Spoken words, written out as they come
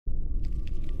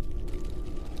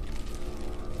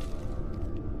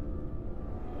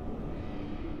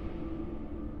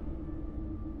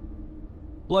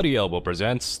Bloody Elbow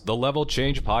presents the Level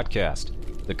Change Podcast,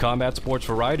 the combat sports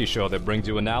variety show that brings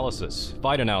you analysis,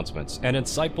 fight announcements, and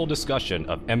insightful discussion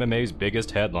of MMA's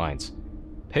biggest headlines.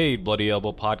 Paid Bloody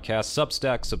Elbow Podcast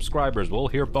Substack subscribers will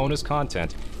hear bonus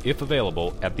content, if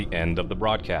available, at the end of the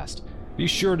broadcast. Be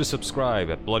sure to subscribe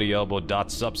at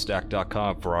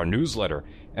bloodyelbow.substack.com for our newsletter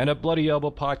and at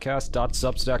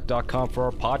bloodyelbowpodcast.substack.com for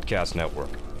our podcast network.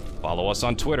 Follow us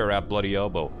on Twitter at Bloody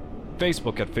Elbow,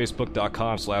 Facebook at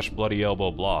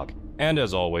facebook.com/bloodyelbowblog, and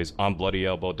as always on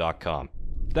bloodyelbow.com.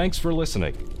 Thanks for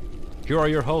listening. Here are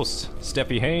your hosts,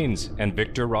 Steffi Haynes and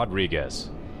Victor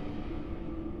Rodriguez.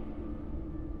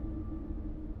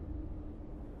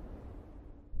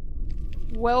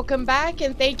 Welcome back,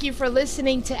 and thank you for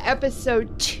listening to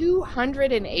episode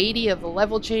 280 of the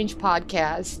Level Change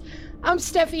Podcast. I'm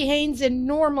Steffi Haynes, and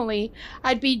normally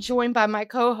I'd be joined by my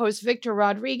co-host Victor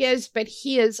Rodriguez, but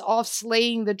he is off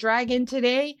slaying the dragon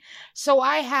today. So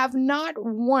I have not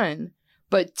one,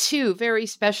 but two very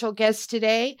special guests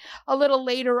today. A little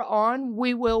later on,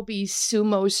 we will be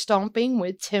sumo stomping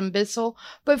with Tim Bissell.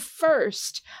 But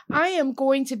first, I am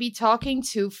going to be talking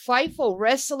to Fightful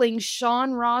Wrestling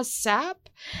Sean Ross Sapp,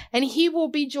 and he will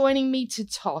be joining me to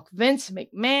talk Vince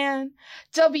McMahon,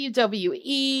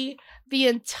 WWE, the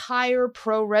entire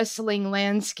pro wrestling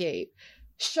landscape.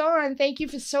 Sean, thank you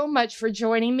so much for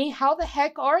joining me. How the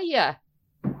heck are you?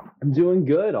 I'm doing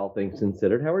good, all things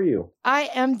considered. How are you? I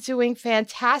am doing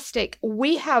fantastic.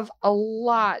 We have a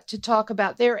lot to talk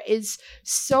about. There is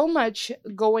so much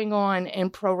going on in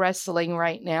pro wrestling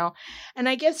right now. And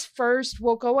I guess first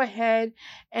we'll go ahead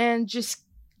and just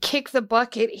kick the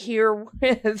bucket here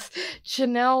with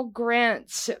Janelle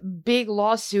Grant's big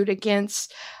lawsuit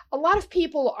against, a lot of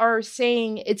people are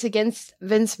saying it's against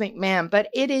Vince McMahon, but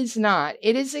it is not.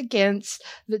 It is against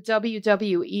the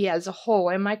WWE as a whole.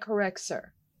 Am I correct,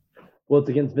 sir? Well, it's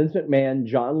against Vince McMahon,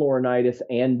 John Laurinaitis,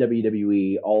 and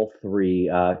WWE. All three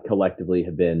collectively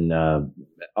have been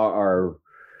our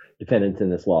defendants in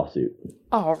this lawsuit.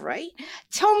 All right.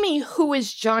 Tell me, who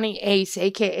is Johnny Ace,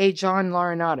 a.k.a. John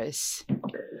Laurinaitis?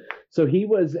 So he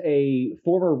was a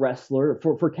former wrestler.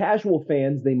 For casual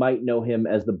fans, they might know him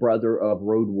as the brother of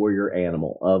Road Warrior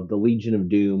Animal, of the Legion of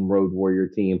Doom Road Warrior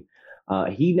team.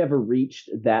 He never reached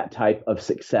that type of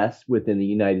success within the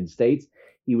United States.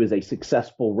 He was a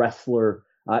successful wrestler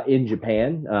in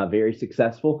Japan, very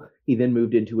successful. He then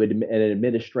moved into an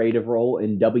administrative role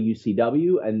in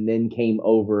WCW and then came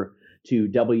over to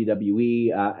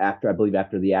WWE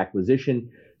after the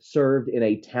acquisition, served in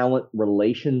a talent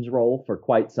relations role for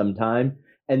quite some time,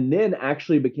 and then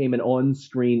actually became an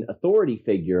on-screen authority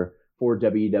figure for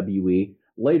WWE.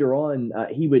 Later on,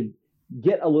 he would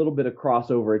get a little bit of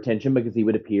crossover attention because he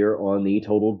would appear on the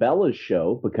Total Bellas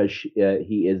show because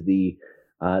he is the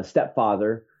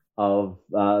stepfather of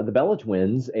the Bella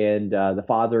twins and the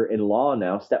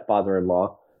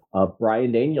stepfather-in-law of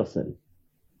Bryan Danielson.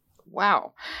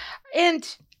 Wow. And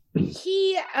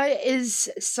he is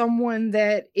someone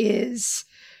that is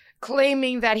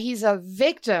claiming that he's a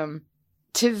victim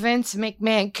to Vince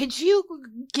McMahon. Could you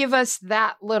give us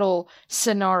that little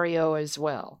scenario as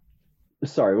well?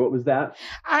 Sorry, what was that?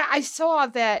 I saw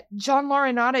that John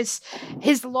Laurinaitis,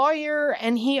 his lawyer,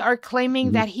 and he are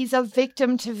claiming that he's a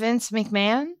victim to Vince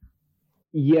McMahon.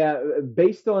 Yeah,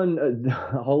 based on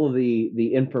all of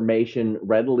the information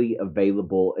readily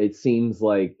available, it seems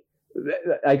like,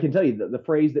 I can tell you that the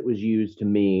phrase that was used to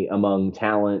me among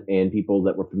talent and people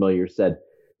that were familiar said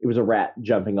it was a rat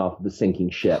jumping off of a sinking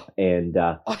ship. And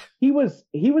he was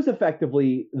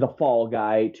effectively the fall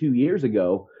guy 2 years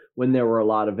ago when there were a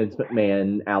lot of Vince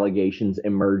McMahon allegations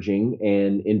emerging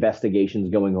and investigations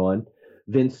going on.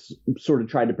 Vince sort of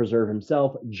tried to preserve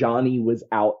himself. Johnny was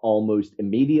out almost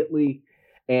immediately.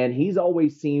 And he's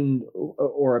always seemed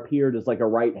or appeared as like a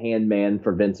right-hand man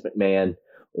for Vince McMahon,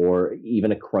 or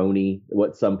even a crony,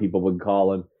 what some people would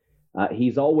call him.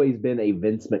 He's always been a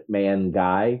Vince McMahon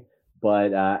guy,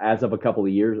 but as of a couple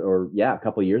of years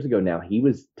ago now, he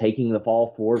was taking the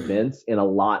fall for Vince in a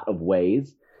lot of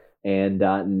ways. And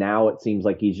now it seems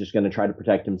like he's just going to try to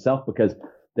protect himself because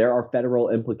there are federal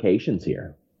implications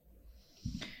here.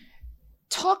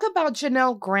 Talk about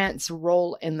Janelle Grant's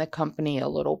role in the company a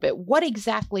little bit. What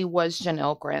exactly was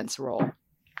Janelle Grant's role?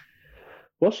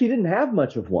 Well, she didn't have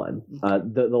much of one.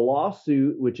 The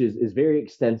lawsuit, which is very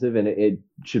extensive, and it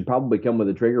should probably come with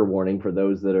a trigger warning for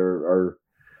those that are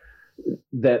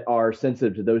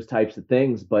sensitive to those types of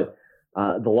things. But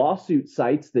the lawsuit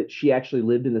cites that she actually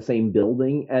lived in the same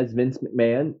building as Vince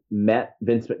McMahon, met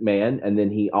Vince McMahon, and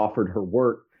then he offered her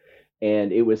work.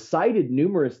 And it was cited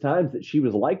numerous times that she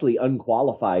was likely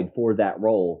unqualified for that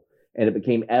role. And it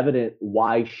became evident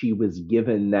why she was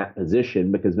given that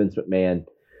position because Vince McMahon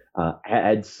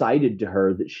had cited to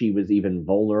her that she was even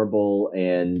vulnerable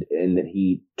and that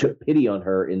he took pity on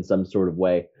her in some sort of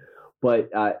way. But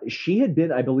she had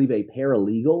been, I believe, a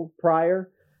paralegal prior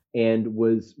and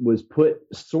was put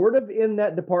sort of in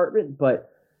that department, but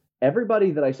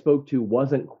everybody that I spoke to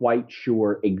wasn't quite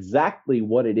sure exactly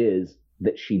what it is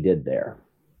that she did there.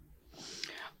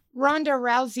 Ronda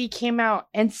Rousey came out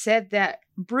and said that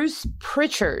Bruce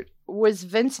Pritchard was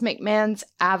Vince McMahon's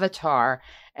avatar,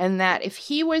 and that if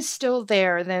he was still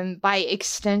there, then by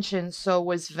extension, so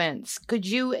was Vince. Could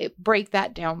you break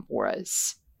that down for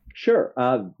us? Sure.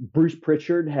 Bruce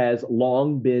Pritchard has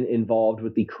long been involved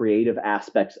with the creative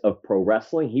aspects of pro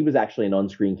wrestling. He was actually an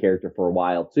on-screen character for a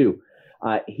while, too.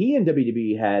 He and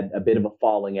WWE had a bit of a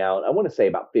falling out. I want to say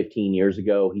about 15 years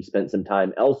ago. He spent some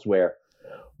time elsewhere.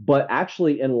 But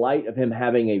actually, in light of him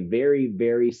having a very,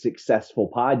 very successful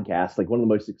podcast, like one of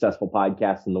the most successful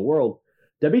podcasts in the world,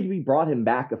 WWE brought him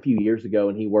back a few years ago,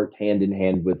 and he worked hand in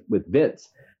hand with Vince.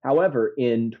 However,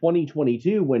 in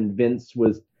 2022, when Vince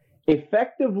was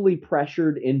effectively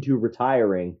pressured into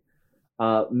retiring,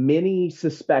 many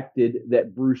suspected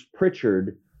that Bruce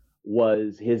Pritchard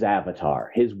was his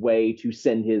avatar, his way to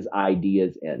send his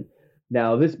ideas in.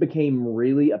 Now, this became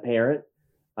really apparent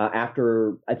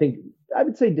after, I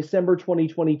would say December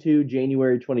 2022,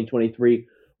 January 2023,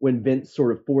 when Vince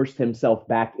sort of forced himself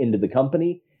back into the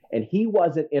company, and he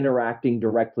wasn't interacting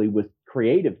directly with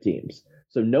creative teams.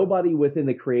 So nobody within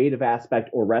the creative aspect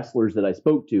or wrestlers that I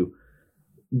spoke to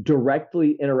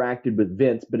directly interacted with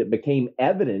Vince, but it became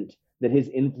evident that his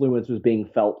influence was being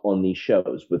felt on these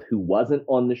shows with who wasn't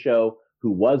on the show,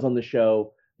 who was on the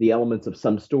show, the elements of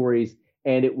some stories.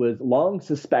 And it was long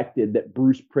suspected that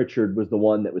Bruce Pritchard was the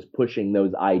one that was pushing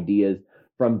those ideas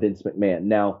from Vince McMahon.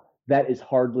 Now, that is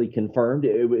hardly confirmed.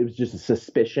 It was just a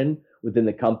suspicion within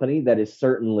the company. That is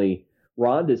certainly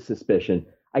Ronda's suspicion.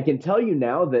 I can tell you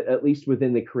now that at least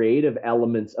within the creative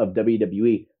elements of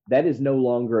WWE, that is no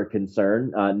longer a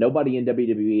concern. Nobody in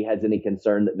WWE has any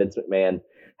concern that Vince McMahon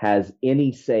has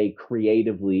any say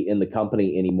creatively in the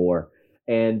company anymore.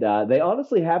 And they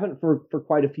honestly haven't for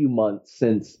quite a few months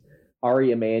since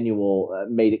Ari Emanuel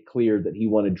made it clear that he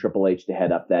wanted Triple H to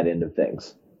head up that end of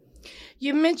things.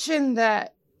 You mentioned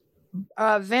that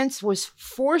Vince was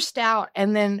forced out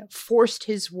and then forced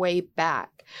his way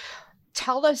back.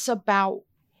 Tell us about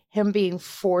him being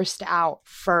forced out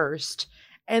first,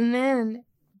 and then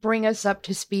bring us up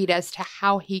to speed as to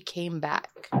how he came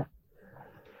back.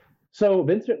 So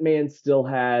Vince McMahon still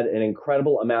had an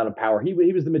incredible amount of power. He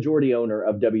was the majority owner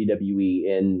of WWE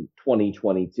in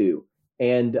 2022.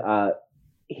 And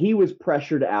he was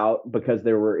pressured out because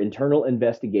there were internal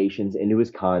investigations into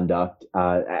his conduct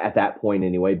at that point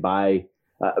anyway by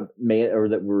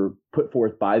that were put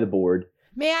forth by the board.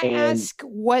 May I ask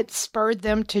what spurred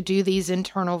them to do these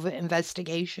internal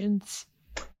investigations?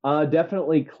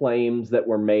 Definitely claims that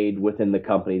were made within the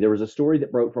company. There was a story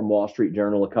that broke from Wall Street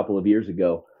Journal a couple of years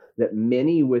ago that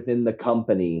many within the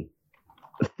company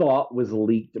thought was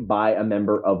leaked by a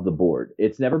member of the board.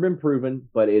 It's never been proven,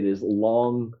 but it is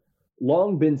long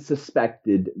been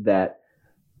suspected that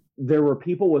there were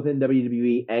people within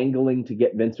WWE angling to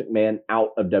get Vince McMahon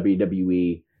out of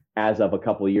WWE as of a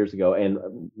couple of years ago, and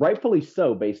rightfully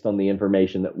so based on the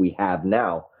information that we have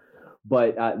now.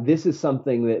 But this is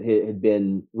something that had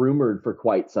been rumored for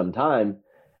quite some time.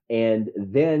 And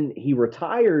then he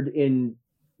retired in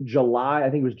July, I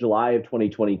think it was July of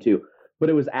 2022. But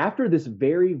it was after this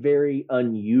very, very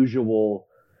unusual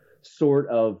sort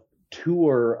of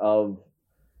tour of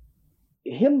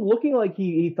him looking like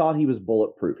he thought he was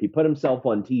bulletproof. He put himself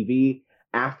on TV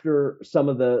after some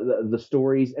of the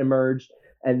stories emerged.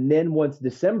 And then once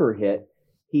December hit,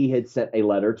 he had sent a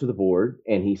letter to the board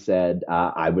and he said,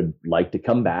 I would like to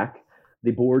come back.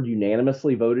 The board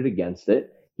unanimously voted against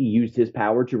it. He used his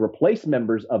power to replace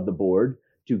members of the board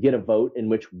to get a vote in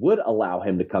which would allow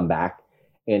him to come back.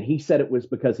 And he said it was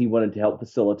because he wanted to help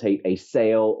facilitate a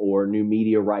sale or new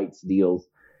media rights deals.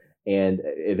 And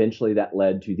eventually that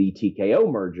led to the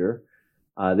TKO merger.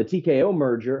 The TKO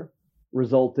merger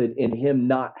resulted in him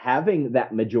not having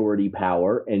that majority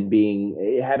power and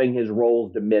having his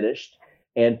roles diminished.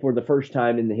 And for the first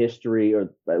time in the history,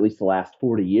 or at least the last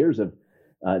 40 years of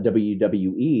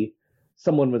WWE,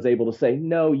 someone was able to say,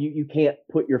 no, you can't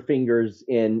put your fingers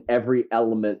in every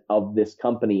element of this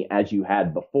company as you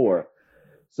had before.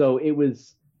 So it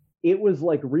was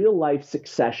like real life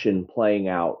Succession playing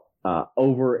out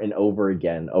over and over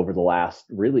again over the last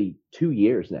really 2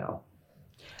 years now.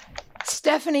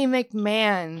 Stephanie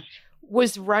McMahon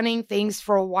was running things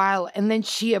for a while and then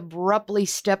she abruptly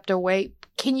stepped away.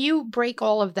 Can you break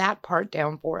all of that part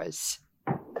down for us?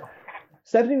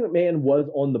 Stephanie McMahon was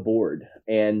on the board,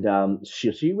 and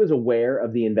she was aware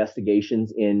of the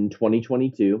investigations in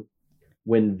 2022.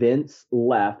 When Vince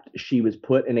left, she was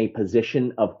put in a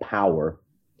position of power.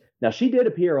 Now, she did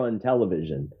appear on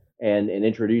television and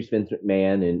introduce Vince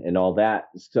McMahon and all that.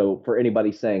 So for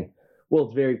anybody saying, well,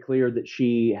 it's very clear that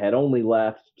she had only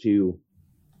left to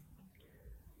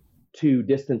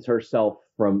distance herself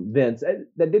from Vince,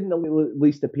 that didn't at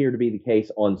least appear to be the case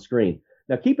on screen.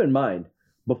 Now, keep in mind,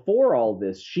 before all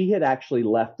this, she had actually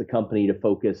left the company to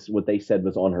focus what they said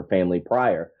was on her family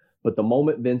prior. But the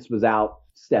moment Vince was out,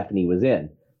 Stephanie was in.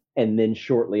 And then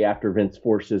shortly after Vince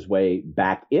forced his way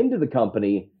back into the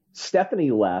company, Stephanie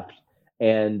left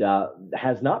and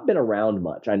has not been around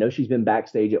much. I know she's been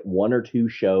backstage at 1 or 2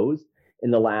 shows in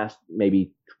the last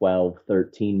maybe 12,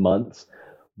 13 months.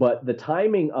 But the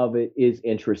timing of it is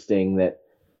interesting that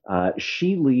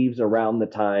she leaves around the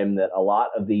time that a lot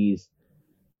of these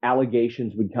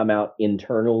allegations would come out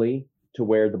internally to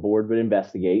where the board would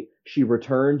investigate. She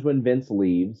returns when Vince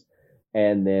leaves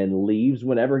and then leaves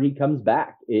whenever he comes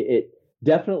back. It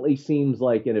definitely seems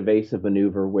like an evasive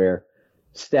maneuver where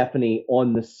Stephanie,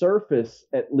 on the surface,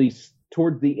 at least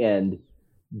towards the end,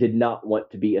 did not want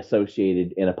to be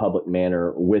associated in a public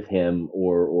manner with him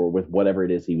or with whatever it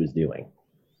is he was doing.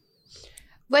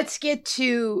 Let's get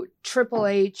to Triple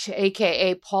H,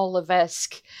 aka Paul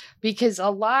Levesque, because a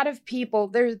lot of people,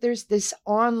 there's this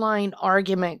online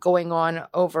argument going on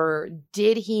over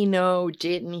did he know,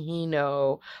 didn't he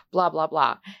know, blah, blah,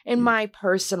 blah. In my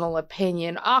personal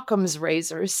opinion, Occam's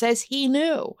razor says he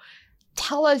knew.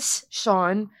 Tell us,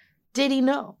 Sean, did he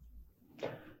know?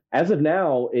 As of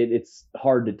now, it's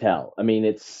hard to tell. I mean,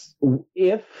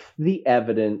 if the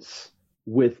evidence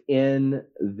within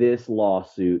this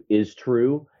lawsuit is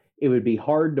true, it would be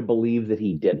hard to believe that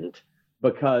he didn't,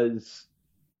 because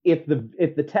if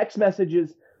the text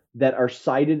messages that are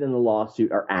cited in the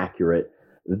lawsuit are accurate,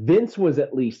 Vince was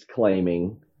at least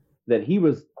claiming that he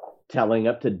was telling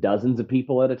up to dozens of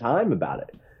people at a time about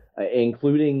it,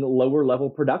 including lower level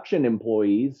production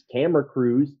employees, camera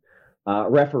crews,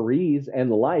 referees, and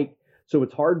the like. So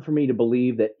it's hard for me to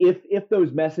believe that if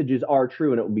those messages are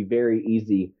true, and it would be very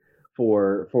easy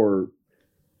for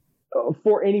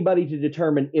anybody to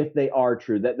determine if they are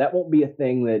true, that won't be a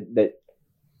thing that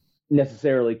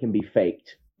necessarily can be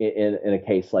faked in a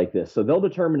case like this. So they'll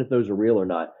determine if those are real or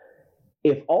not.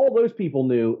 If all those people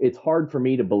knew, it's hard for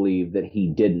me to believe that he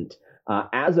didn't.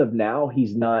 As of now,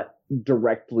 he's not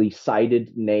directly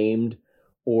cited, named,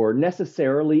 or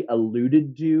necessarily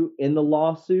alluded to in the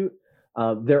lawsuit.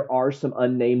 There are some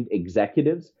unnamed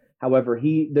executives. However,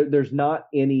 there's not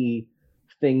anything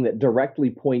that directly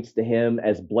points to him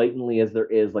as blatantly as there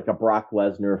is like a Brock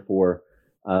Lesnar for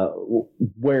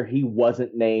where he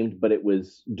wasn't named, but it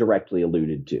was directly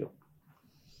alluded to.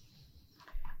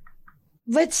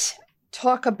 Let's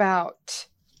talk about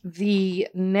the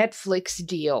Netflix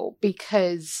deal,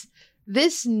 because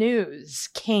this news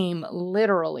came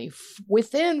literally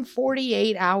within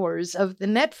 48 hours of the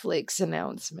Netflix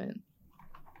announcement.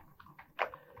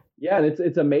 Yeah, and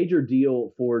it's a major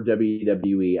deal for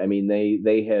WWE. I mean,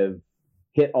 they have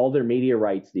hit all their media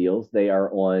rights deals. They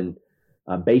are on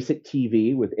basic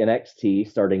TV with NXT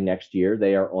starting next year.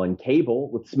 They are on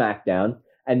cable with SmackDown,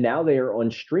 and now they are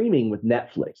on streaming with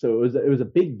Netflix. So it was a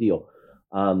big deal,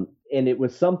 and it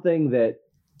was something that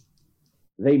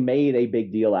they made a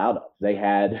big deal out of. They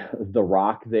had The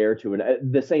Rock there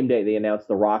the same day they announced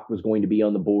The Rock was going to be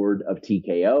on the board of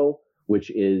TKO,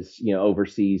 which is,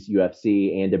 oversees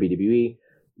UFC and WWE.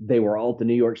 They were all at the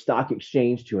New York Stock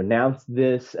Exchange to announce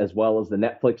this, as well as the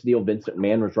Netflix deal. Vince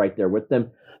McMahon was right there with them.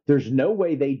 There's no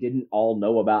way they didn't all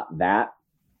know about that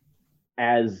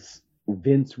as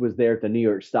Vince was there at the New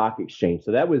York Stock Exchange.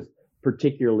 So that was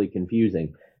particularly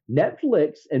confusing.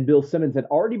 Netflix and Bill Simmons had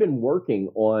already been working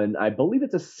on, I believe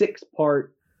it's a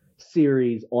 6-part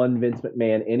series on Vince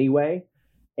McMahon anyway.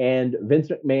 And Vince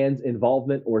McMahon's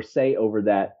involvement or say over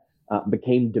that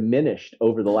became diminished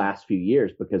over the last few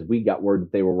years, because we got word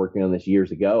that they were working on this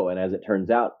years ago. And as it turns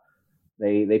out,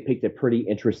 they picked a pretty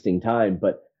interesting time.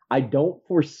 But I don't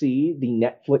foresee the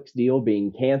Netflix deal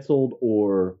being canceled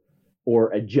or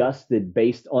adjusted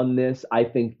based on this. I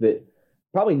think that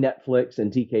probably Netflix and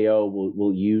TKO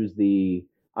will use the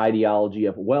ideology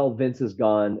of, well, Vince is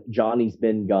gone, Johnny's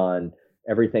been gone,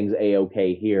 everything's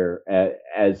A-okay here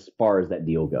as far as that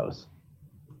deal goes.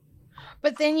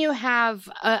 But then you have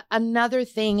another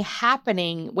thing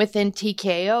happening within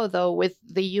TKO, though, with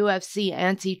the UFC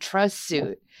antitrust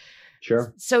suit.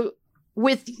 Sure. So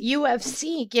with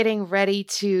UFC getting ready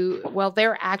to, well,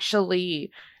 they're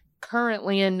actually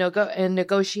currently in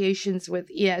negotiations with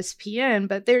ESPN,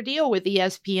 but their deal with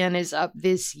ESPN is up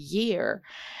this year.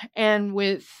 And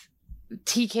with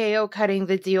TKO cutting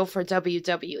the deal for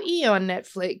WWE on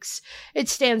Netflix, it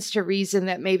stands to reason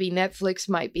that maybe Netflix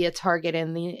might be a target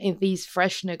in these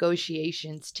fresh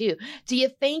negotiations too. Do you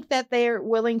think that they're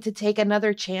willing to take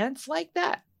another chance like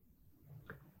that?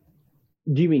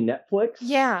 Do you mean Netflix?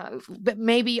 Yeah, but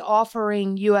maybe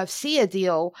offering UFC a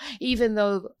deal, even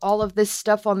though all of this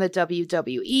stuff on the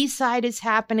WWE side is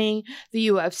happening. The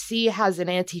UFC has an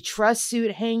antitrust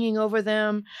suit hanging over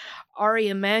them. Ari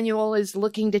Emanuel is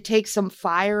looking to take some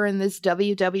fire in this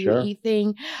WWE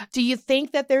thing. Do you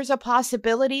think that there's a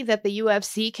possibility that the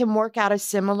UFC can work out a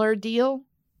similar deal?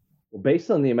 Well,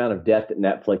 based on the amount of debt that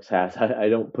Netflix has, I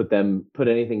don't put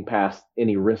anything past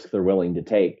any risk they're willing to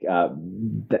take,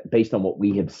 based on what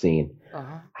we have seen.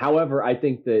 Uh-huh. However, I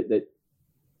think that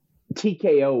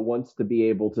TKO wants to be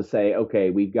able to say,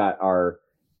 okay, we've got our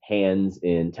hands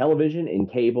in television, in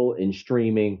cable, in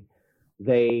streaming.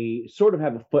 They sort of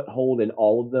have a foothold in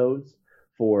all of those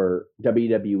for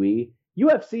WWE.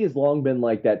 UFC has long been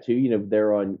like that too. You know,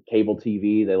 they're on cable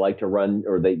TV. They like to run,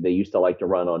 or they used to like to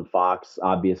run on Fox,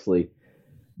 obviously.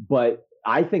 But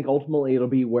I think ultimately it'll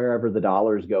be wherever the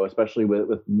dollars go, especially with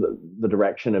the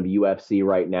direction of UFC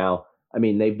right now. I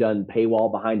mean, they've done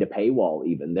paywall behind a paywall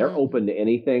even. They're open to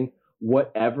anything.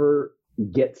 Whatever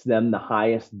gets them the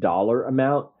highest dollar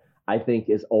amount, I think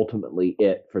is ultimately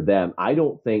it for them. I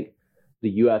don't think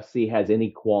the UFC has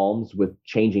any qualms with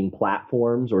changing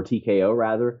platforms, or TKO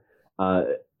rather,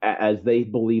 as they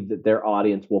believe that their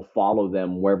audience will follow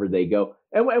them wherever they go.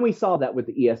 And we saw that with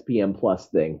the ESPN Plus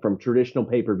thing, from traditional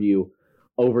pay-per-view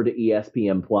over to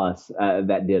ESPN Plus,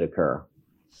 that did occur.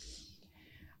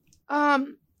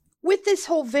 With this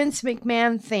whole Vince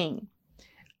McMahon thing,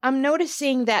 I'm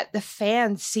noticing that the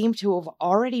fans seem to have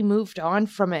already moved on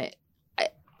from it.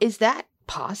 Is that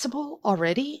possible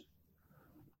already?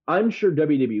 I'm sure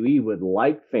WWE would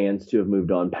like fans to have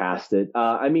moved on past it.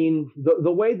 I mean,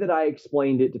 the way that I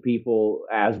explained it to people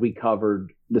as we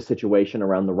covered the situation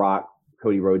around The Rock,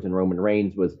 Cody Rhodes, and Roman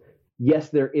Reigns was, yes,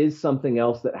 there is something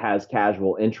else that has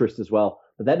casual interest as well,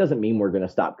 but that doesn't mean we're going to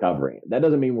stop covering it. That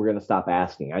doesn't mean we're going to stop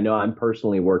asking. I know I'm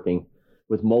personally working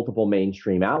with multiple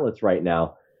mainstream outlets right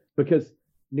now because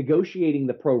negotiating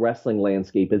the pro wrestling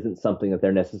landscape isn't something that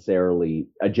they're necessarily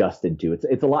adjusted to.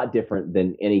 It's a lot different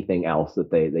than anything else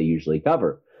that they usually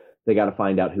cover. They got to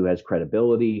find out who has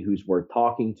credibility, who's worth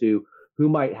talking to, who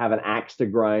might have an axe to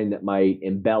grind that might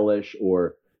embellish,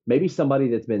 or maybe somebody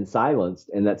that's been silenced,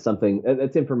 and that's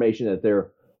information that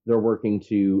they're working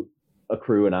to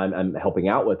accrue, and I'm helping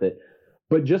out with it.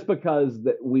 But just because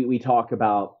that we talk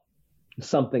about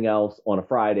something else on a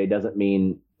Friday doesn't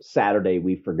mean Saturday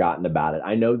we've forgotten about it.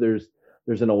 I know there's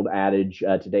an old adage,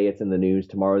 today it's in the news,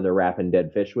 tomorrow they're wrapping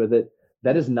dead fish with it.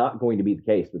 That is not going to be the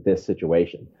case with this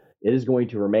situation. It is going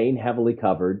to remain heavily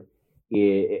covered.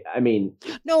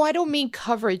 No, I don't mean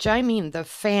coverage. I mean the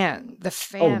fan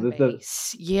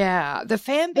base. Yeah, the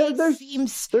fan base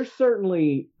seems. There's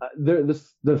certainly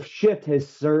the shift has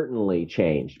certainly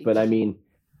changed, but I mean,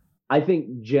 I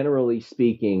think generally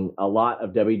speaking, a lot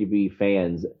of WWE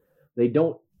fans, they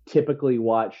don't typically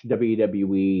watch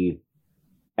WWE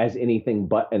as anything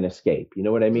but an escape. You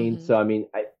know what I mean? Mm-hmm. So, I mean,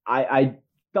 I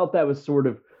felt that was sort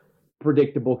of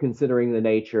predictable considering the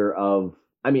nature of,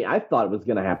 I thought it was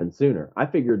going to happen sooner. I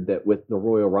figured that with the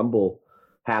Royal Rumble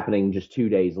happening just 2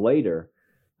 days later,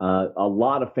 a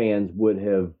lot of fans would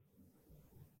have,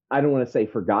 I don't want to say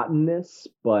forgotten this,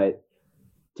 but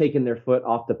taken their foot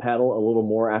off the pedal a little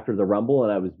more after the Rumble.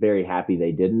 And I was very happy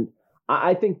they didn't.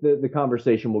 I think the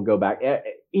conversation will go back.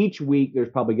 Each week, there's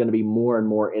probably going to be more and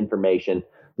more information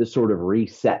that sort of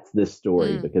resets this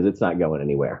story because it's not going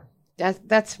anywhere.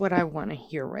 That's what I want to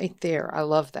hear right there. I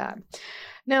love that.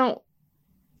 Now,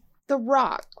 The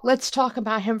Rock, let's talk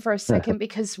about him for a second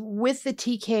because with the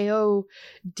TKO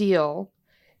deal,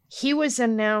 he was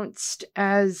announced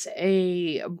as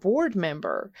a board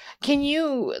member. Can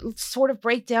you sort of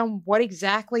break down what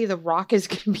exactly The Rock is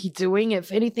going to be doing,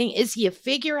 if anything? Is he a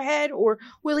figurehead or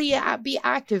will he be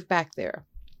active back there?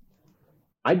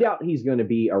 I doubt he's going to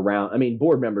be around. I mean,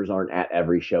 board members aren't at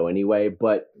every show anyway,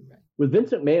 but with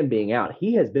Vince McMahon being out,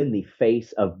 he has been the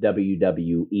face of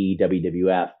WWE,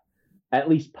 WWF, at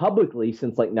least publicly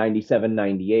since like 97,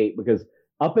 98, because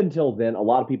up until then, a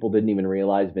lot of people didn't even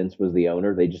realize Vince was the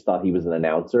owner. They just thought he was an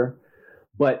announcer.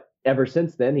 But ever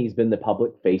since then, he's been the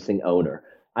public-facing owner.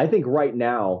 I think right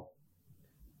now,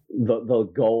 the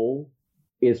goal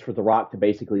is for The Rock to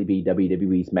basically be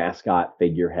WWE's mascot,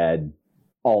 figurehead,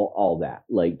 all that.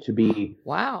 Like, to be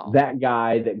Wow. that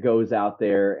guy that goes out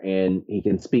there and he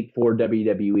can speak for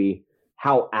WWE.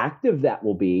 How active that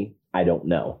will be, I don't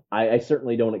know. I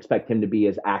certainly don't expect him to be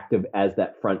as active as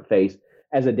that front face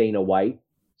as a Dana White,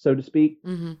 so to speak.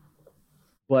 Mm-hmm.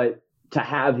 But to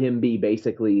have him be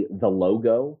basically the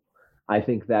logo, I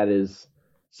think that is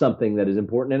something that is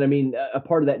important. And I mean, a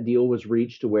part of that deal was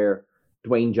reached to where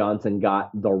Dwayne Johnson got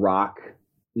The Rock,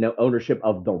 ownership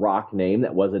of The Rock name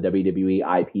that was a WWE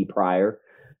IP prior,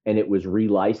 and it was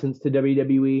relicensed to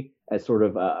WWE as sort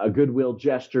of a goodwill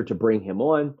gesture to bring him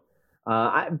on.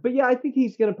 But yeah, I think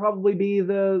he's going to probably be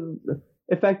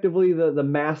effectively the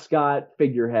mascot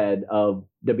figurehead of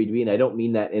WWE, and I don't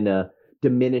mean that in a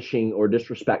diminishing or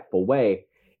disrespectful way.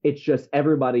 It's just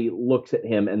everybody looks at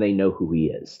him and they know who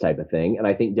he is, type of thing. And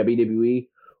I think WWE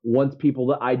wants people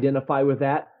to identify with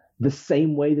that the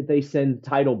same way that they send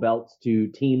title belts to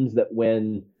teams that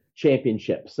win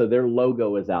championships. So their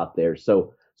logo is out there.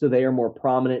 So they are more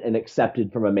prominent and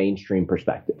accepted from a mainstream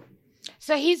perspective.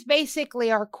 So he's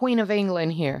basically our Queen of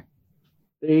England here.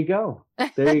 There you go.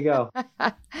 There you go.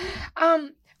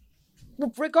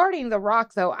 Regarding The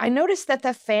Rock, though, I noticed that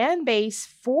the fan base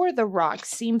for The Rock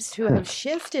seems to have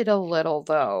shifted a little,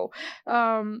 though.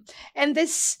 And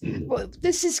this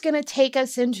is going to take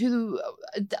us into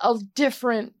a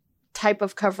different type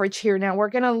of coverage here. Now we're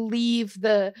going to leave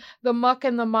the muck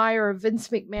and the mire of Vince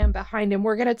McMahon behind, and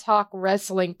we're going to talk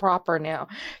wrestling proper now.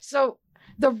 So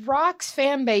The Rock's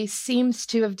fan base seems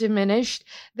to have diminished.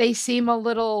 They seem a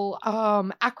little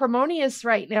acrimonious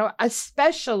right now,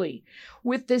 especially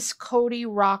with this Cody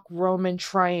Rock Roman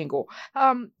triangle.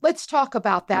 Let's talk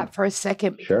about that for a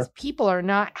second, because people are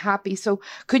not happy. So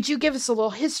could you give us a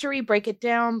little history, break it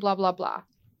down, blah, blah, blah?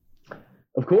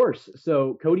 Of course.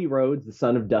 So Cody Rhodes, the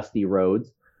son of Dusty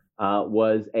Rhodes,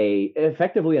 was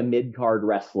effectively a mid-card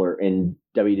wrestler in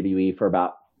WWE for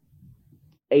about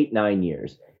 8-9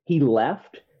 years. He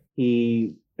left.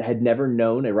 He had never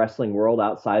known a wrestling world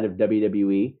outside of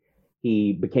WWE.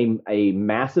 He became a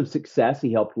massive success.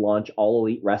 He helped launch All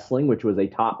Elite Wrestling, which was a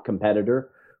top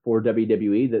competitor for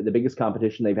WWE, the biggest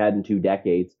competition they've had in 2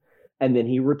 decades. And then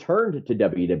he returned to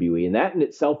WWE, and that in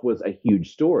itself was a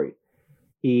huge story.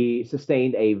 He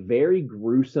sustained a very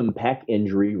gruesome pec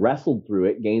injury, wrestled through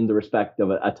it, gained the respect of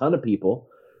a ton of people,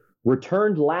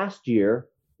 returned last year,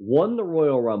 won the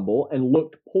Royal Rumble, and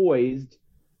looked poised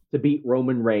to beat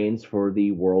Roman Reigns for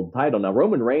the world title. Now,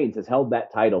 Roman Reigns has held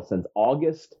that title since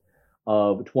August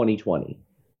of 2020.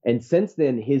 And since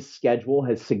then, his schedule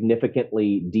has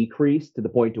significantly decreased to the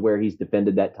point to where he's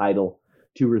defended that title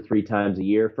 2 or 3 times a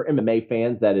year. For MMA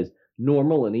fans, that is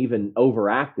normal and even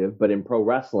overactive. But in pro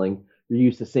wrestling, you're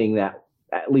used to seeing that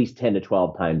at least 10 to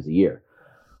 12 times a year.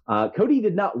 Cody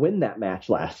did not win that match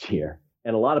last year.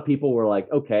 And a lot of people were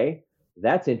like, okay,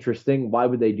 that's interesting. Why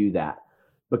would they do that?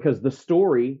 Because the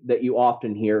story that you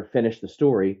often hear, finish the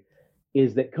story,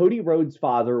 is that Cody Rhodes'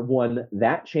 father won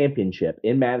that championship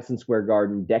in Madison Square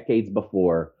Garden decades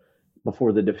before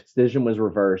the decision was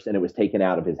reversed and it was taken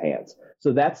out of his hands.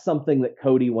 So that's something that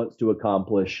Cody wants to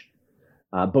accomplish,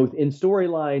 both in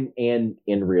storyline and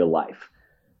in real life.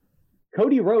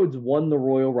 Cody Rhodes won the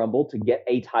Royal Rumble to get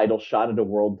a title shot at a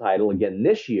world title again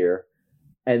this year.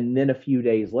 And then a few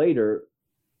days later,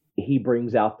 he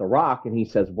brings out The Rock and he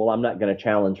says, well, I'm not going to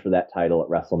challenge for that title at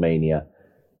WrestleMania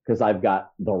because I've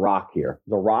got The Rock here.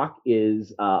 The Rock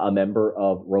is a member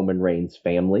of Roman Reigns'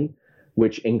 family,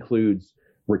 which includes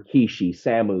Rikishi,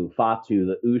 Samu, Fatu,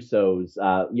 the Usos,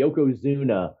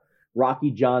 Yokozuna,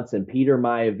 Rocky Johnson, Peter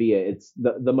Maivia. It's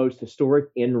the most historic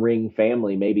in-ring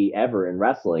family maybe ever in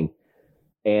wrestling.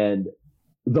 And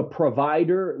the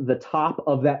provider, the top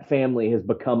of that family, has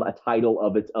become a title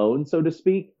of its own, so to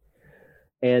speak.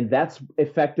 And that's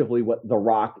effectively what The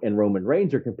Rock and Roman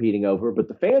Reigns are competing over. But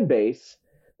the fan base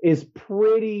is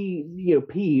pretty,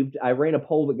 peeved. I ran a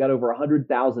poll that got over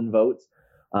 100,000 votes.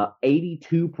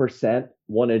 82%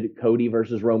 wanted Cody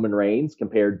versus Roman Reigns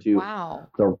compared to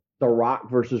the Rock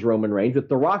versus Roman Reigns, with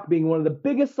The Rock being one of the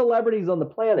biggest celebrities on the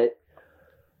planet.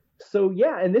 So,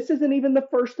 yeah, and this isn't even the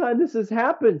first time this has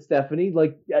happened, Stephanie.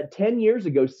 Like 10 years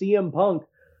ago, CM Punk,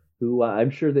 who I'm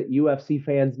sure that UFC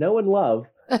fans know and love.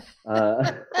 Hey,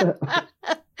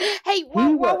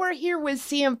 while we're here with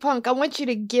CM Punk, I want you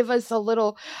to give us a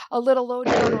little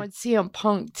lowdown on CM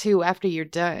Punk, too, after you're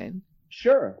done.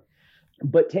 Sure.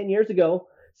 But 10 years ago,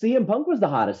 CM Punk was the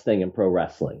hottest thing in pro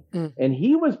wrestling. And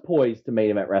he was poised to main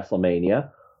event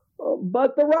WrestleMania.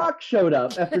 But The Rock showed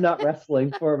up after not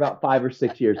wrestling for about 5 or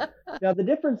 6 years. Now, the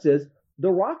difference is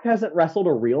The Rock hasn't wrestled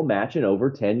a real match in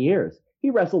over 10 years. He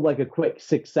wrestled like a quick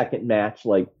 6-second match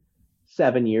like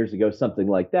 7 years ago, something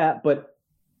like that. But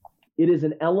It is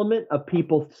an element of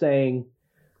people saying,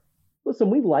 listen,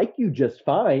 we like you just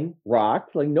fine, Rock.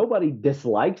 Like, nobody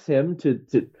dislikes him to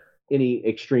any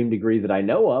extreme degree that I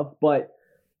know of, but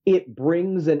it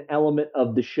brings an element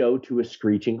of the show to a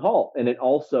screeching halt. And it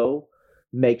also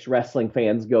makes wrestling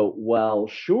fans go, well,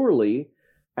 surely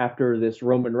after this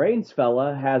Roman Reigns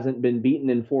fella hasn't been beaten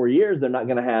in 4 years, they're not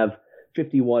going to have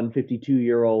 51,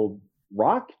 52-year-old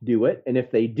Rock do it. And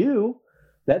if they do,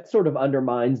 that sort of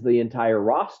undermines the entire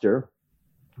roster.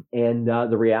 And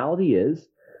the reality is,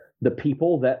 the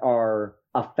people that are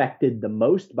affected the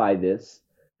most by this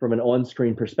from an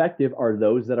on-screen perspective are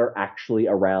those that are actually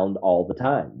around all the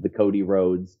time. The Cody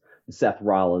Rhodes, the Seth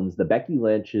Rollins, the Becky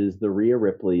Lynches, the Rhea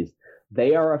Ripleys.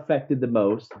 They are affected the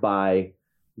most by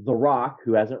The Rock,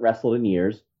 who hasn't wrestled in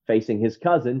years, facing his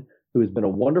cousin, who has been a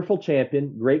wonderful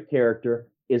champion, great character,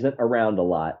 isn't around a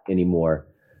lot anymore.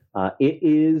 It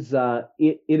is a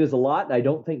lot. And I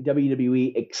don't think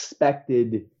WWE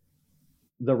expected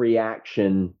the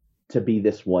reaction to be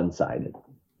this one-sided.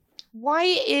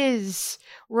 Why is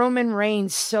Roman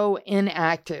Reigns so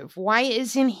inactive? Why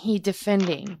isn't he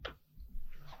defending?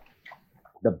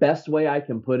 The best way I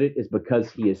can put it is because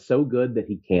he is so good that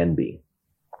he can be.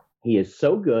 He is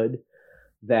so good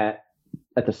that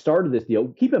at the start of this deal,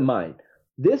 keep in mind,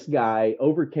 this guy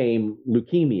overcame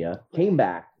leukemia, came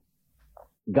back,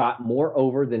 got more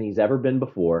over than he's ever been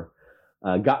before,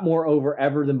 got more over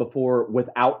ever than before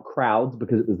without crowds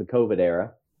because it was the COVID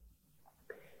era.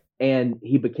 And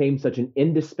he became such an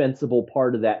indispensable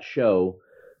part of that show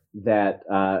that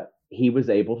he was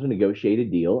able to negotiate a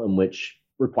deal in which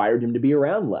required him to be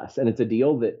around less. And it's a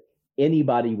deal that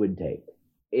anybody would take.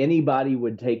 Anybody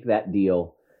would take that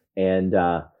deal. And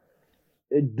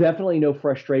definitely no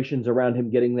frustrations around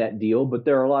him getting that deal, but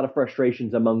there are a lot of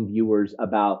frustrations among viewers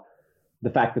about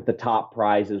the fact that the top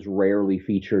prize is rarely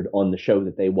featured on the show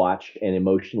that they watch and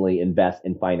emotionally invest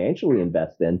and financially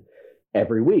invest in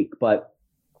every week. But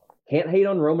can't hate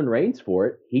on Roman Reigns for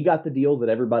it. He got the deal that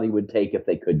everybody would take if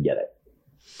they could get it.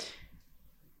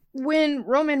 When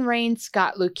Roman Reigns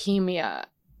got leukemia,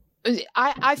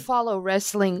 I follow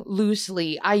wrestling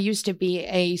loosely. I used to be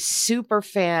a super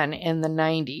fan in the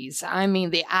 90s. I mean,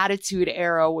 the Attitude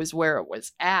Era was where it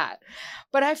was at.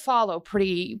 But I follow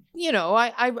pretty,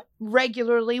 I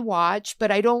regularly watch,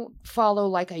 but I don't follow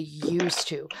like I used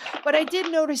to. But I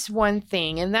did notice one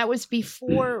thing, and that was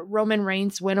before Roman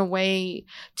Reigns went away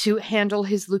to handle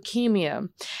his leukemia.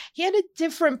 He had a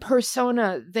different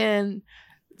persona than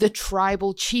the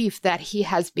tribal chief that he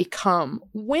has become.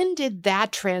 When did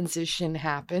that transition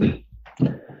happen?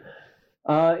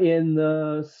 In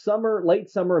the late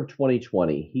summer of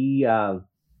 2020. He had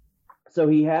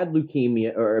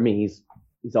leukemia,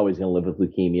 he's always going to live with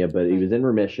leukemia, but he was in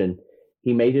remission.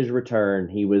 He made his return.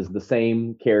 He was the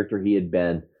same character he had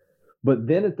been. But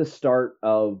then at the start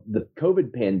of the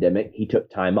COVID pandemic, he took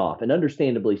time off, and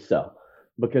understandably so,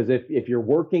 because if you're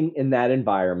working in that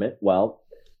environment, well,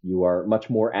 you are much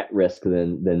more at risk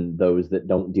than those that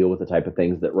don't deal with the type of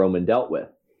things that Roman dealt with.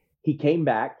 He came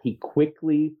back. He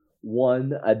quickly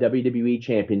won a WWE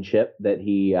championship that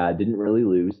he didn't really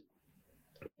lose,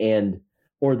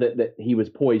 or that he was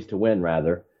poised to win,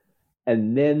 rather.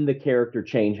 And then the character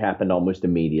change happened almost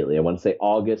immediately. I want to say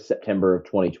August, September of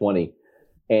 2020.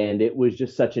 And it was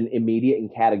just such an immediate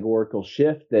and categorical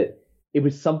shift that it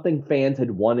was something fans had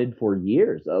wanted for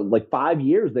years. Like 5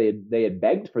 years, they had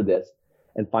begged for this.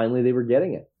 And finally, they were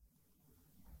getting it.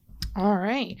 All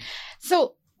right.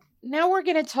 So now we're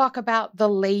going to talk about the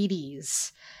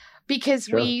ladies, because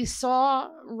Sure. We saw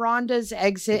Ronda's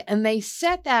exit and they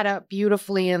set that up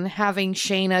beautifully in having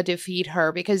Shayna defeat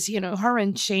her because, her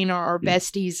and Shayna are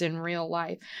besties in real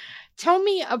life. Tell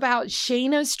me about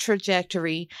Shayna's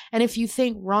trajectory and if you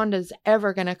think Ronda's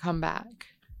ever going to come back.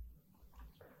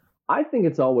 I think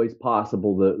it's always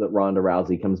possible that Ronda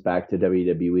Rousey comes back to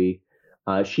WWE.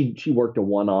 She worked a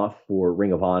one-off for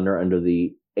Ring of Honor under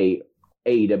the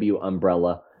AEW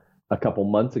umbrella a couple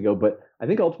months ago, but I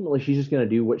think ultimately she's just going to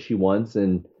do what she wants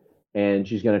and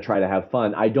she's going to try to have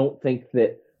fun. I don't think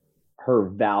that her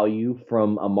value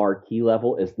from a marquee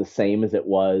level is the same as it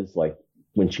was like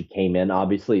when she came in,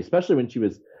 obviously, especially when she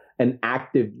was an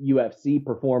active UFC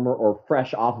performer or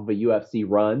fresh off of a UFC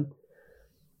run.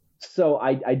 So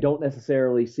I don't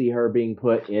necessarily see her being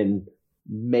put in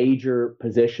major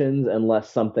positions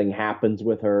unless something happens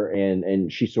with her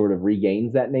and she sort of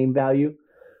regains that name value.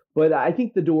 But I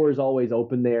think the door is always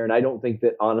open there, and I don't think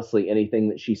that, honestly, anything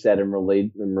that she said in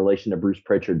relation to Bruce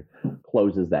Pritchard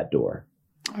closes that door.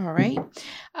 All right.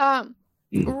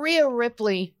 Rhea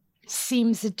Ripley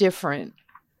seems different.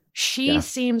 She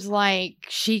seems like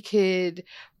she could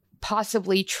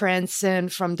possibly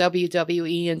transcend from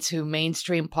WWE into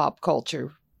mainstream pop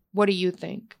culture. What do you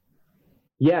think?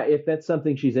 Yeah, if that's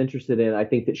something she's interested in, I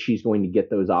think that she's going to get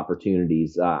those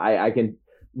opportunities.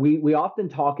 We often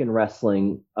talk in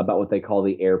wrestling about what they call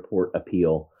the airport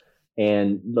appeal,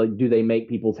 and like, do they make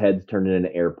people's heads turn in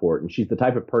an airport? And she's the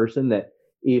type of person that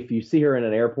if you see her in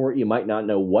an airport, you might not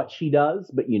know what she does,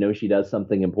 but you know she does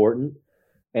something important.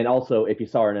 And also, if you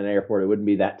saw her in an airport, it wouldn't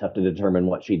be that tough to determine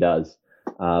what she does,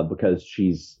 because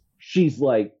she's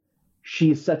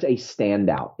such a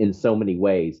standout in so many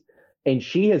ways. And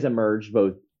she has emerged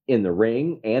both in the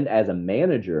ring and as a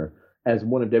manager as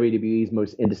one of WWE's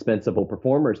most indispensable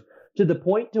performers, to the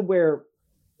point to where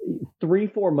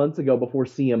 3-4 months ago, before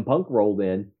CM Punk rolled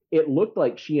in, it looked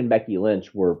like she and Becky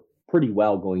Lynch were pretty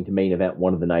well going to main event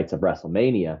one of the nights of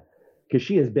WrestleMania, because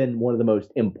she has been one of the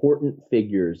most important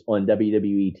figures on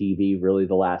WWE TV really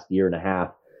the last year and a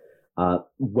half.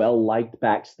 Well liked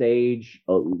backstage,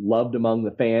 loved among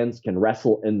the fans, can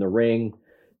wrestle in the ring,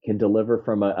 can deliver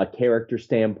from a character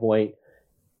standpoint.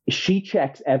 She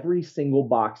checks every single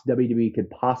box WWE could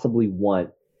possibly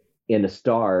want in a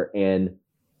star. And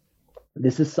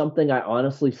this is something I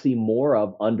honestly see more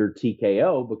of under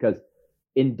TKO, because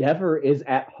Endeavor is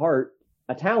at heart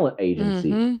a talent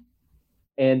agency. Mm-hmm.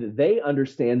 And they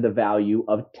understand the value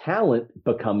of talent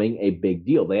becoming a big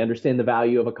deal. They understand the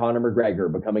value of a Conor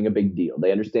McGregor becoming a big deal.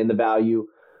 They understand the value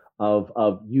of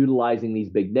utilizing these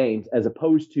big names, as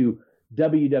opposed to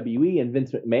WWE and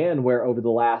Vince McMahon, where over the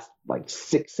last like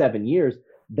 6-7 years,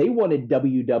 they wanted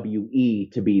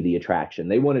WWE to be the attraction.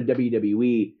 They wanted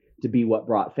WWE to be what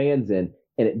brought fans in,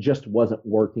 and it just wasn't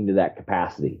working to that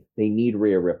capacity. They need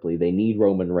Rhea Ripley. They need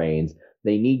Roman Reigns.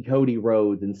 They need Cody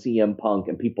Rhodes and CM Punk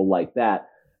and people like that.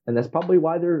 And that's probably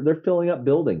why they're filling up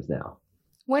buildings now.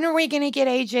 When are we going to get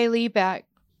AJ Lee back?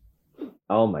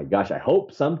 Oh my gosh, I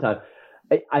hope sometime.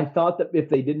 I thought that if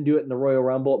they didn't do it in the Royal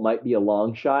Rumble, it might be a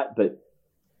long shot, but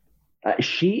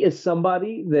she is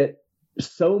somebody that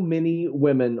so many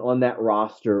women on that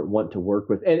roster want to work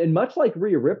with. And much like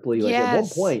Rhea Ripley, like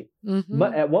yes.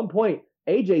 At one point,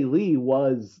 AJ Lee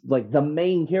was like the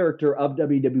main character of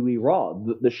WWE Raw.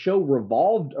 The show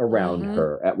revolved around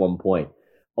her at one point.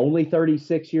 Only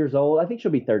 36 years old. I think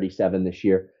she'll be 37 this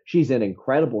year. She's in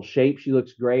incredible shape. She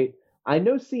looks great. I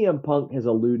know CM Punk has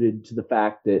alluded to the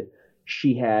fact that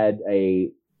she had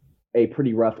a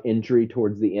pretty rough injury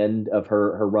towards the end of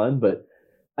her run. But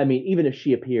I mean, even if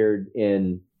she appeared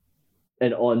in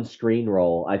an on-screen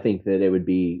role, I think that it would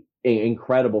be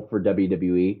incredible for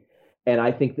WWE. And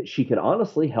I think that she could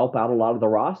honestly help out a lot of the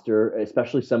roster,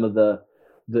 especially some of the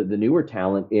newer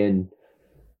talent, in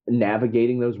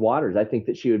navigating those waters. I think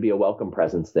that she would be a welcome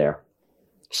presence there.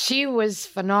 She was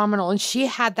phenomenal, and she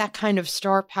had that kind of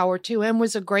star power too, and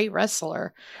was a great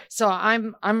wrestler. So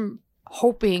I'm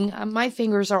hoping, my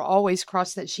fingers are always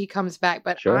crossed that she comes back,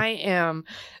 but sure. I am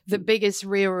the biggest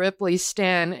Rhea Ripley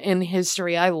stan in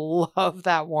history. I love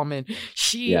that woman.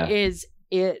 She is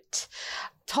it.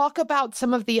 Talk about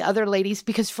some of the other ladies,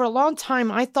 because for a long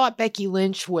time, I thought Becky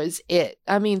Lynch was it.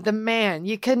 I mean, the man,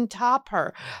 you couldn't top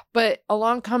her. But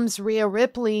along comes Rhea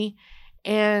Ripley,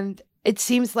 and it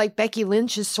seems like Becky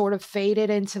Lynch has sort of faded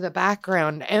into the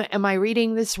background. Am I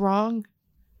reading this wrong?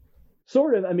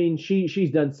 Sort of. I mean,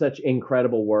 she's done such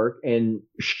incredible work, and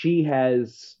she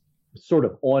has sort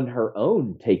of on her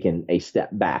own taken a step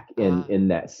back in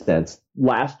that sense.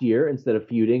 Last year, instead of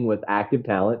feuding with active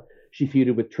talent, she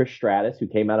feuded with Trish Stratus, who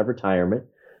came out of retirement.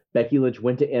 Becky Lynch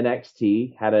went to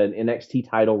NXT, had an NXT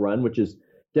title run, which is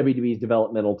WWE's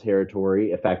developmental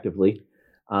territory, effectively.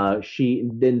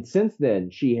 Since then,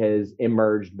 she has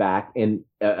emerged back and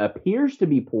appears to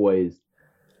be poised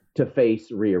to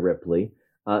face Rhea Ripley.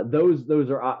 Those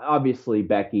are obviously,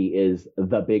 Becky is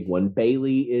the big one.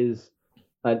 Bayley is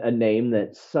a name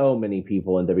that so many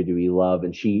people in WWE love,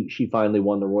 and she finally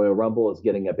won the Royal Rumble, is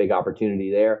getting a big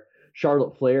opportunity there.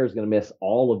 Charlotte Flair is going to miss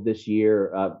all of this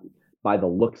year by the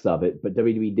looks of it, but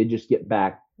WWE did just get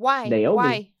back Why? Naomi.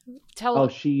 Why? Tell Oh,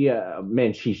 us. she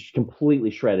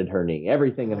completely shredded her knee.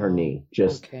 Everything in her knee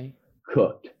just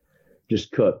cooked.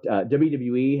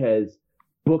 WWE has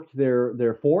booked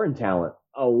their foreign talent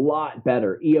a lot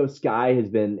better. Io Sky has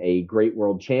been a great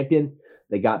world champion.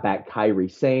 They got back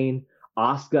Kairi Sane.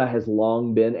 Asuka has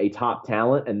long been a top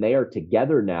talent, and they are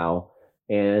together now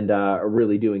and are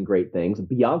really doing great things.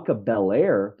 Bianca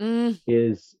Belair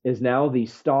is now the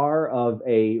star of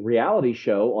a reality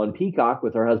show on Peacock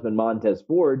with her husband Montez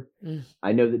Ford.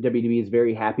 I know that WWE is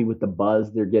very happy with the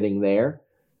buzz they're getting there.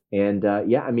 And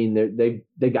I mean,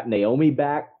 they got Naomi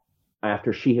back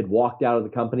after she had walked out of the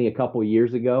company a couple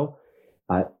years ago.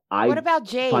 What about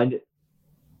Jade?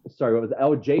 Sorry, what was that?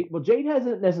 Oh, Jade. Well, Jade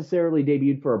hasn't necessarily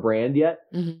debuted for a brand yet.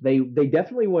 Mm-hmm. They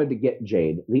definitely wanted to get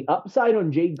Jade. The upside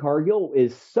on Jade Cargill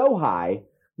is so high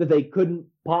that they couldn't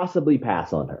possibly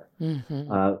pass on her.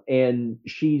 Mm-hmm. And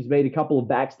she's made a couple of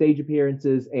backstage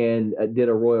appearances and did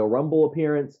a Royal Rumble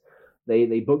appearance.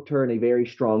 They booked her in a very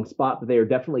strong spot, but they are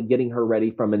definitely getting her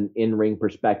ready from an in-ring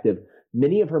perspective.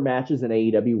 Many of her matches in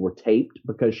AEW were taped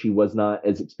because she was not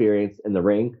as experienced in the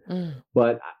ring.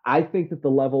 But I think that the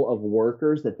level of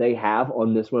workers that they have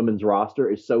on this women's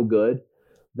roster is so good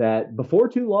that before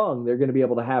too long, they're going to be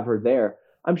able to have her there.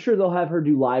 I'm sure they'll have her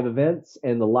do live events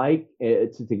and the like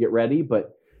to get ready,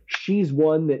 but she's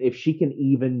one that if she can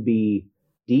even be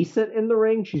decent in the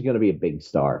ring, she's going to be a big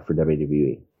star for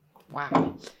WWE.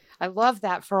 Wow. I love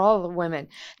that for all the women.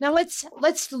 Now let's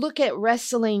look at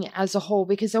wrestling as a whole,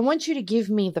 because I want you to give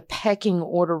me the pecking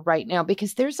order right now,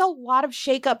 because there's a lot of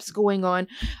shakeups going on.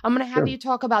 I'm going to have you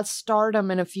talk about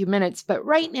Stardom in a few minutes, but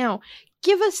right now,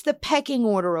 give us the pecking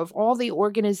order of all the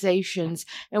organizations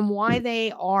and why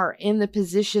they are in the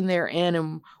position they're in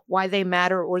and why they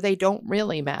matter or they don't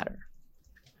really matter.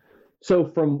 So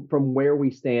from where we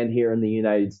stand here in the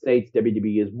United States,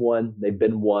 WWE is one. They've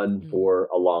been one for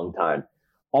a long time.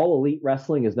 All Elite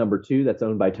Wrestling is number 2. That's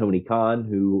owned by Tony Khan,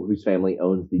 whose family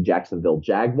owns the Jacksonville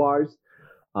Jaguars.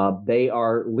 They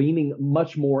are leaning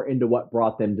much more into what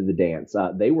brought them to the dance.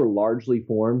 They were largely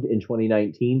formed in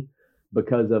 2019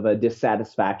 because of a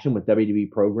dissatisfaction with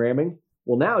WWE programming.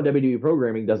 Well, now WWE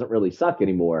programming doesn't really suck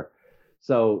anymore.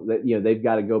 So that, they've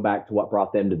got to go back to what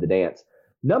brought them to the dance.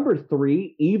 Number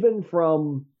 3, even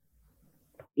from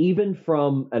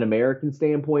an American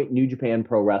standpoint, New Japan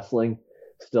Pro Wrestling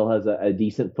still has a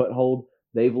decent foothold.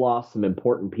 They've lost some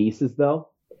important pieces, though.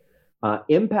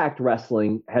 Impact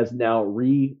Wrestling has now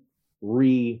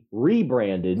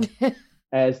rebranded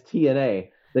as TNA.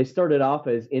 They started off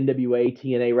as NWA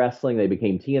TNA Wrestling. They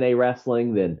became TNA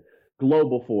Wrestling, then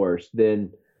Global Force,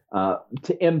 then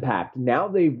to Impact. Now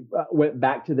they've went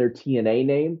back to their TNA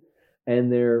name,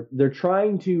 and they're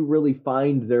trying to really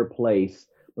find their place,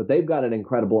 but they've got an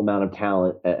incredible amount of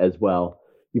talent as well.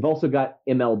 You've also got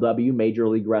MLW, Major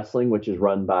League Wrestling, which is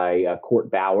run by Court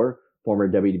Bauer,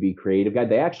 former WWE creative guy.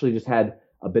 They actually just had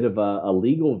a bit of a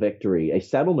legal victory, a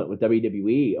settlement with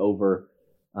WWE over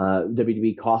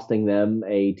WWE costing them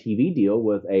a TV deal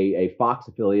with a Fox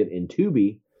affiliate in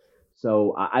Tubi.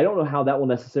 So I don't know how that will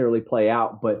necessarily play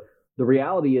out, but the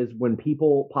reality is when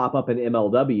people pop up in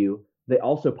MLW, they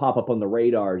also pop up on the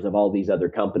radars of all these other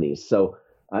companies. So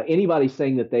anybody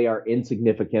saying that they are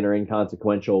insignificant or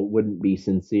inconsequential wouldn't be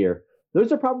sincere.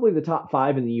 Those are probably the top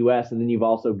 5 in the U.S. And then you've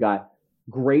also got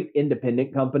great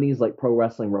independent companies like Pro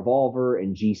Wrestling Revolver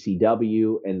and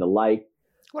GCW and the like.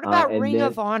 What about Ring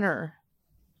of Honor?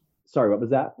 Sorry, what was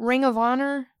that? Ring of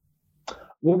Honor?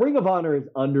 Well, Ring of Honor is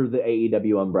under the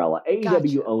AEW umbrella.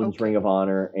 AEW owns Ring of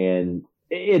Honor, and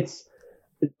it's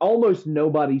almost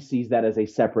nobody sees that as a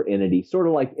separate entity, sort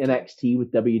of like NXT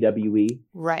with WWE.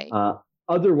 Right.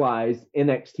 Otherwise,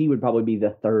 NXT would probably be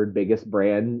the 3rd biggest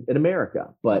brand in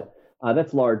America, but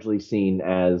that's largely seen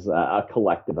as a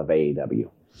collective of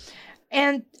AEW.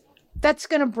 And that's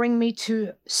going to bring me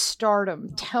to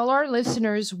Stardom. Tell our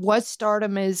listeners what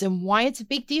Stardom is and why it's a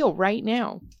big deal right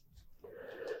now.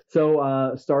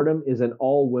 So Stardom is an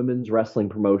all-women's wrestling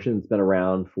promotion that's been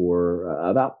around for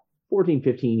about 14,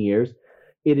 15 years.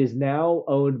 It is now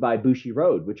owned by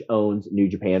Bushiroad, which owns New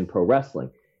Japan Pro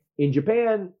Wrestling. In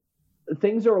Japan,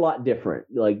 things are a lot different.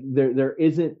 Like there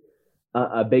isn't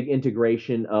a big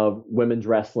integration of women's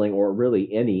wrestling or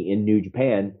really any in New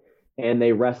Japan, and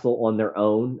they wrestle on their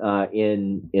own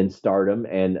in Stardom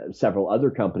and several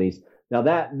other companies. Now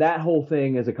that whole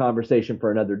thing is a conversation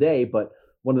for another day, but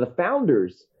one of the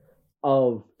founders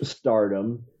of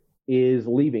Stardom is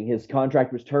leaving. His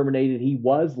contract was terminated. He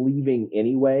was leaving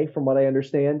anyway, from what I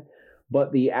understand,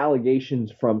 but the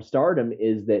allegations from Stardom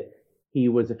is that he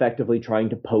was effectively trying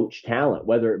to poach talent,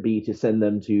 whether it be to send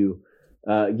them to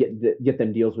get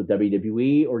them deals with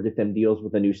WWE or get them deals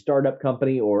with a new startup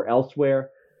company or elsewhere.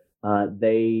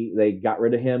 They got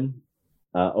rid of him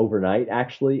overnight,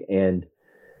 actually, and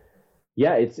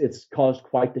yeah, it's caused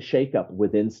quite the shakeup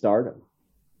within Stardom.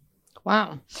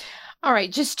 Wow. All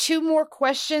right, just 2 more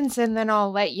questions, and then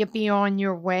I'll let you be on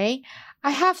your way.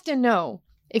 I have to know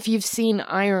if you've seen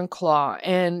Iron Claw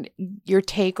and your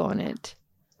take on it.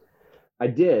 I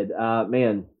did.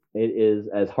 Man, it is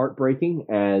as heartbreaking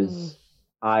as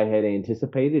I had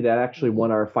anticipated. It actually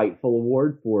won our Fightful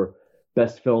Award for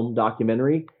Best Film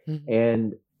Documentary.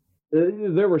 And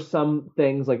there were some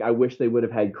things like I wish they would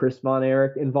have had Chris Von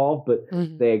Erich involved, but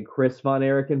they had Chris Von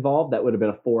Erich involved. That would have been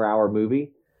a 4-hour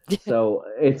movie. So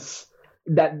it's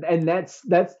that, and that's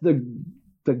the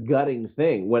the gutting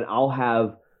thing when I'll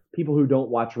have people who don't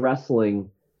watch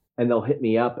wrestling and they'll hit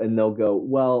me up and they'll go,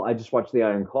 well, I just watched the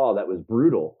Iron Claw. That was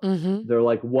brutal. Mm-hmm. They're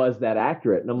like, was that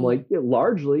accurate? And I'm like, yeah,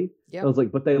 largely. Yep. I was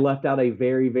like, but they left out a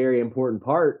very, very important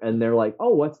part. And they're like,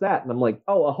 oh, what's that? And I'm like,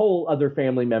 oh, a whole other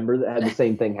family member that had the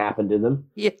same thing happen to them.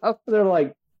 Yep. They're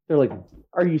like,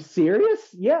 are you serious?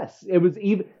 Yes.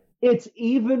 It's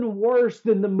even worse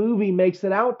than the movie makes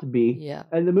it out to be. Yeah.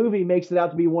 And the movie makes it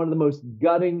out to be one of the most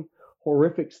gutting,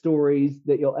 horrific stories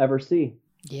that you'll ever see.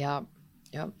 Yeah.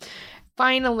 Yep.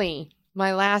 Finally,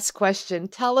 my last question.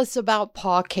 Tell us about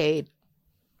Pawcade.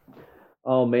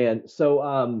 Oh man. So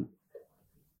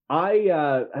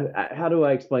how do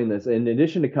I explain this? In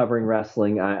addition to covering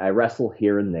wrestling, I wrestle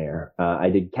here and there.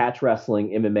 I did catch wrestling,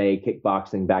 MMA,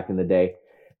 kickboxing back in the day.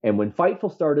 And when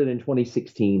Fightful started in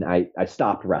 2016, I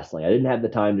stopped wrestling. I didn't have the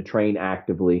time to train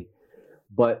actively.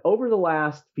 But over the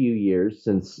last few years,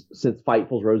 since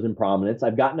Fightful's rose in prominence,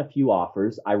 I've gotten a few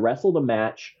offers. I wrestled a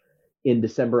match in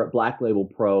December at Black Label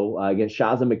Pro against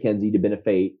Shaza McKenzie to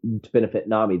benefit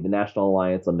NAMI, the National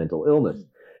Alliance on Mental Illness.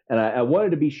 And I wanted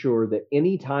to be sure that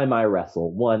any time I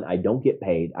wrestle, one, I don't get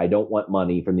paid. I don't want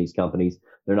money from these companies.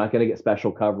 They're not going to get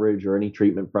special coverage or any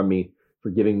treatment from me for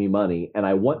giving me money. And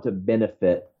I want to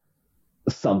benefit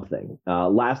something.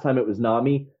 Last time it was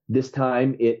NAMI. This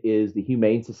time it is the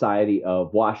Humane Society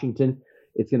of Washington.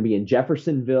 It's going to be in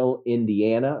Jeffersonville,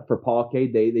 Indiana for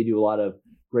Pawcade. They do a lot of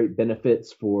great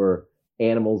benefits for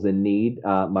animals in need.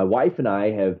 My wife and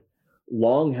I have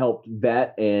long helped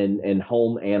vet and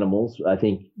home animals. I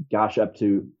think, up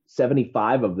to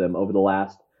 75 of them over the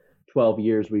last 12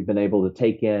 years we've been able to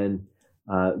take in,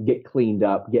 get cleaned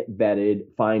up, get vetted,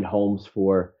 find homes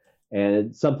for. And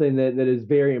it's something that is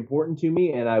very important to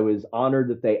me. And I was honored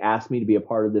that they asked me to be a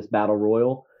part of this battle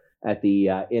royal at the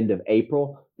end of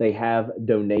April. They have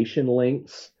donation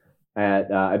links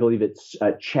at I believe it's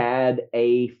Chad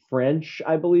A. French,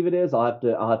 I believe it is. I'll have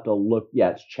to look.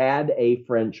 Yeah, it's Chad A.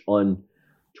 French on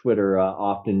Twitter.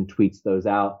 Often tweets those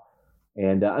out,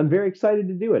 and I'm very excited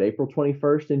to do it. April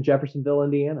 21st in Jeffersonville,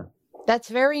 Indiana. That's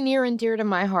very near and dear to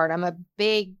my heart. I'm a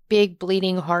big, big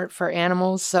bleeding heart for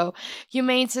animals, so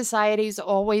Humane Societies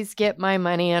always get my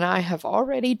money, and I have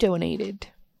already donated.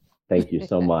 Thank you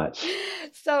so much.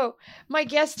 So my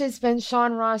guest has been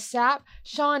Sean Ross Sapp.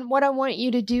 Sean, what I want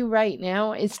you to do right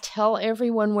now is tell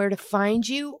everyone where to find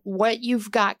you, what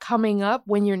you've got coming up,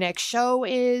 when your next show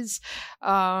is,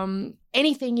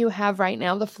 anything you have right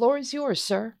now. The floor is yours,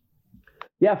 sir.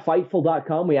 Yeah,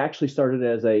 Fightful.com. We actually started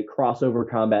as a crossover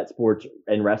combat sports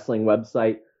and wrestling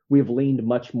website. We've leaned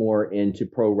much more into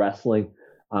pro wrestling.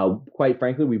 Quite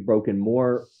frankly, we've broken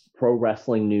more pro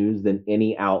wrestling news than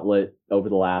any outlet over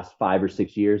the last 5 or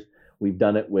 6 years. We've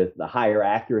done it with the higher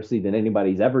accuracy than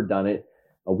anybody's ever done it.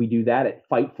 We do that at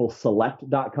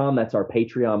FightfulSelect.com. That's our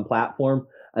Patreon platform.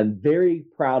 I'm very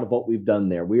proud of what we've done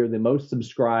there. We are the most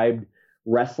subscribed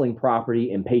wrestling property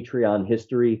in Patreon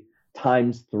history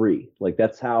 ×3. Like,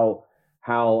 that's how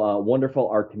wonderful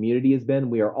our community has been.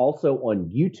 We are also on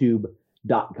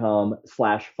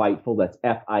YouTube.com/Fightful. That's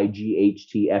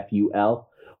FIGHTFUL.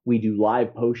 We do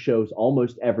live post shows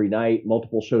almost every night,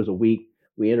 multiple shows a week.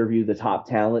 We interview the top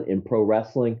talent in pro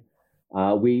wrestling.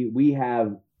 We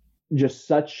have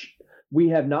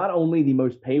not only the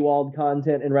most paywalled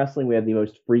content in wrestling, we have the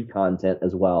most free content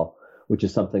as well, which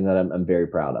is something that I'm very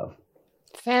proud of.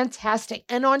 Fantastic.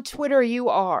 And on Twitter, you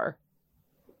are?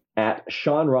 At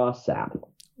Sean Ross Sapp.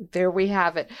 There we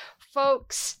have it.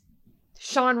 Folks,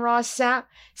 Sean Ross Sapp,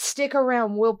 stick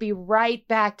around. We'll be right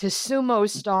back to Sumo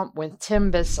Stomp with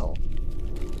Tim Bissell.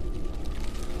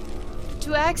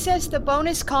 To access the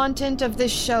bonus content of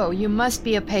this show, you must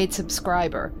be a paid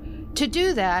subscriber. To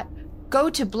do that, go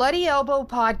to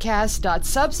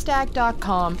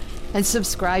bloodyelbowpodcast.substack.com and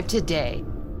subscribe today.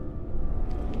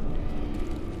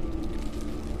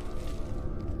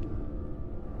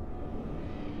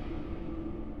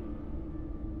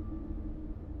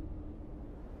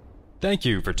 Thank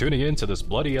you for tuning in to this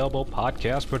Bloody Elbow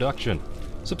Podcast production.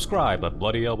 Subscribe at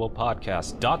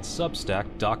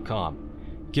bloodyelbowpodcast.substack.com.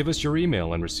 Give us your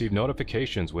email and receive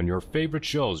notifications when your favorite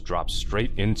shows drop straight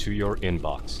into your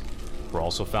inbox. We're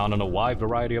also found on a wide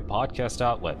variety of podcast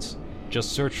outlets.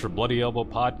 Just search for Bloody Elbow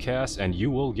Podcast and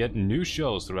you will get new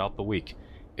shows throughout the week,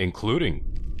 including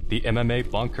the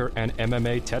MMA Bunker and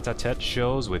MMA Tete-a-Tete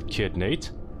shows with Kid Nate,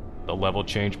 the Level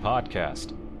Change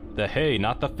Podcast, the Hey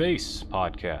Not the Face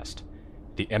Podcast,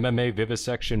 the MMA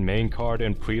Vivisection main card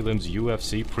and prelims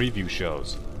UFC preview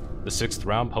shows, the 6th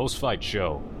Round Post-Fight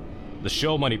Show, the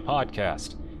Show Money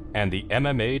Podcast, and the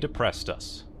MMA Depressed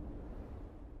Us.